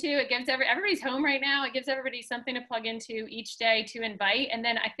plug into. It gives everybody's home right now. It gives everybody something to plug into each day to invite. And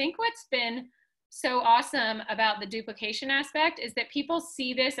then I think what's been so awesome about the duplication aspect is that people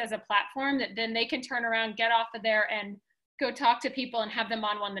see this as a platform that then they can turn around, get off of there and go talk to people and have them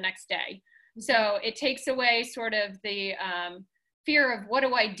on one the next day. So it takes away sort of the fear of what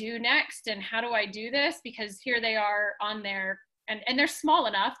do I do next and how do I do this? Because here they are on there and they're small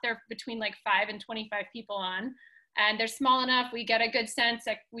enough. They're between like 5 and 25 people on. And they're small enough, we get a good sense,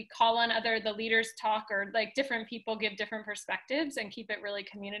 like we call on the leaders talk, or like different people give different perspectives and keep it really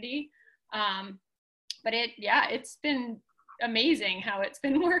community. But it's been amazing how it's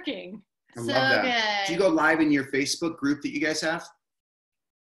been working. I love that. Good. Do you go live in your Facebook group that you guys have?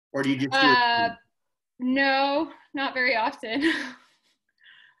 Or do you just do it? No, not very often.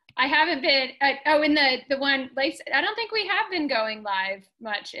 I haven't been, in the one, like, I don't think we have been going live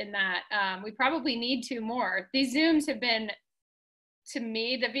much in that. We probably need to more. These Zooms have been, to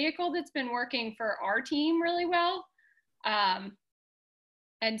me, the vehicle that's been working for our team really well.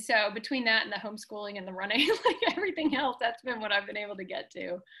 And so between that and the homeschooling and the running, like everything else, that's been what I've been able to get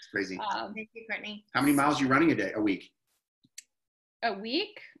to. It's crazy. Thank you, Courtney. How many miles are you running a week? A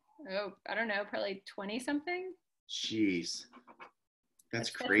week? Oh, I don't know, probably 20 something. Jeez. That's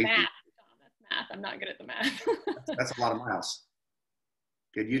crazy. Math. That's math. I'm not good at the math. That's a lot of miles.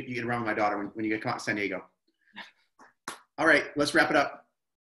 Good. You can run with my daughter when you get caught in San Diego. All right, let's wrap it up.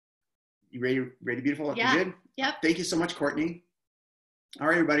 You ready, beautiful? Yeah. You good? Yep. Thank you so much, Courtney. All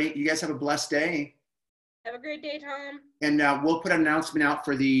right, everybody. You guys have a blessed day. Have a great day, Tom. And we'll put an announcement out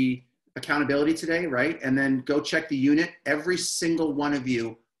for the accountability today, right? And then go check the unit. Every single one of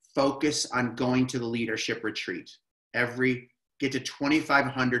you focus on going to the leadership retreat. Get to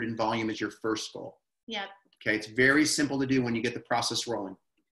 2,500 in volume as your first goal. Yep. Okay, it's very simple to do when you get the process rolling.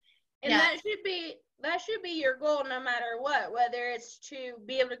 And that should be your goal no matter what, whether it's to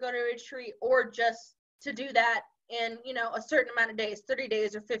be able to go to a retreat or just to do that in, a certain amount of days, 30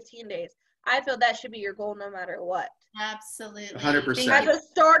 days or 15 days. I feel that should be your goal no matter what. Absolutely. 100%. As a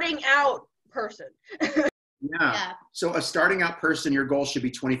starting out person. Yeah. So a starting out person, your goal should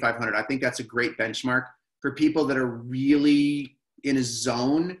be 2,500. I think that's a great benchmark. For people that are really in a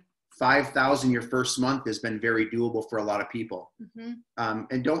zone, 5,000 your first month has been very doable for a lot of people. Mm-hmm.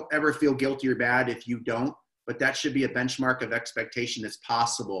 And don't ever feel guilty or bad if you don't, but that should be a benchmark of expectation that's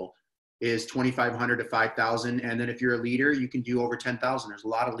possible, is 2,500 to 5,000. And then if you're a leader, you can do over 10,000. There's a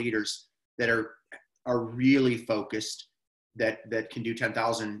lot of leaders that are really focused that can do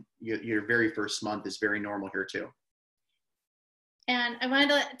 10,000. Your very first month is very normal here too. And I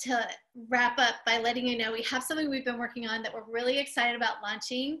wanted to wrap up by letting you know we have something we've been working on that we're really excited about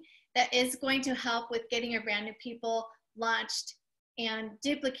launching that is going to help with getting your brand new people launched and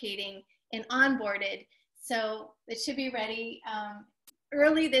duplicating and onboarded. So it should be ready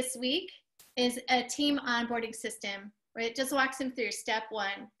early this week. Is a team onboarding system where it just walks them through step 1,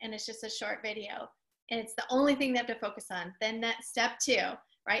 and it's just a short video. And it's the only thing they have to focus on. Then that step 2,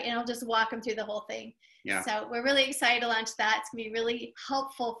 right? And it'll just walk them through the whole thing. Yeah. So we're really excited to launch that. It's gonna be really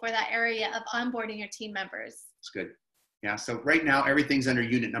helpful for that area of onboarding your team members. It's good. Yeah. So right now everything's under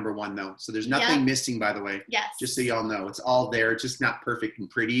unit number 1 though. So there's nothing missing, by the way. Yes. Just so y'all know, it's all there. It's just not perfect and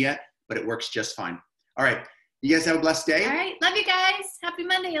pretty yet, but it works just fine. All right. You guys have a blessed day. All right. Love you guys. Happy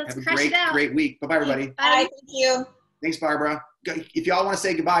Monday. Let's have crush it out. Great week. Bye-bye, everybody. Bye. Bye, thank you. Thanks, Barbara. If y'all want to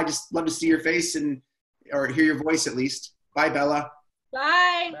say goodbye, just love to see your face or hear your voice at least. Bye, Bella.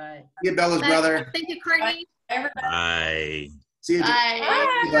 Bye. Bye. See you, Bella's Bye. brother. Thank you, Courtney. Bye. See you,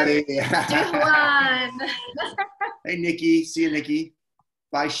 Bye. everybody. Do one. Hey, Nikki. See you, Nikki.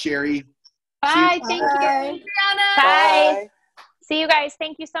 Bye, Sherry. Bye. Thank you. Brianna. Bye. See you guys.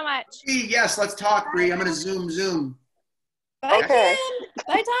 Thank you so much. Yes, let's talk, Bree. I'm going to zoom. Okay.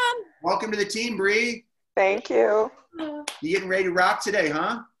 Bye, Tom. Welcome to the team, Bree. Thank you. You getting ready to rock today,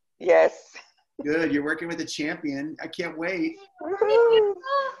 huh? Yes. Good. You're working with a champion. I can't wait. Woohoo.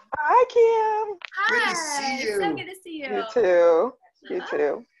 Hi, Kim. Good to see you. So good to see you. You too. You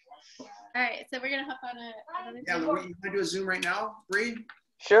too. All right. So we're going to hop on another Yeah, Zoom. you want to do a Zoom right now, Bree?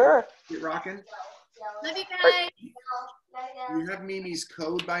 Sure. Get rocking. Love you guys. You have Mimi's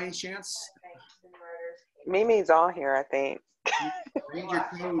code by any chance? Mimi's on here, I think. I need your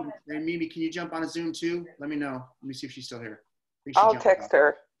code. And Mimi, can you jump on a Zoom too? Let me know. Let me see if she's still here. I'll text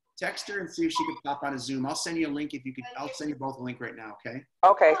her. Text her and see if she can pop on a Zoom. I'll send you a link if you could. I'll send you both a link right now, okay?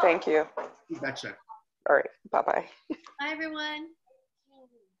 Okay, thank you. You betcha. All right, bye-bye. Bye, everyone.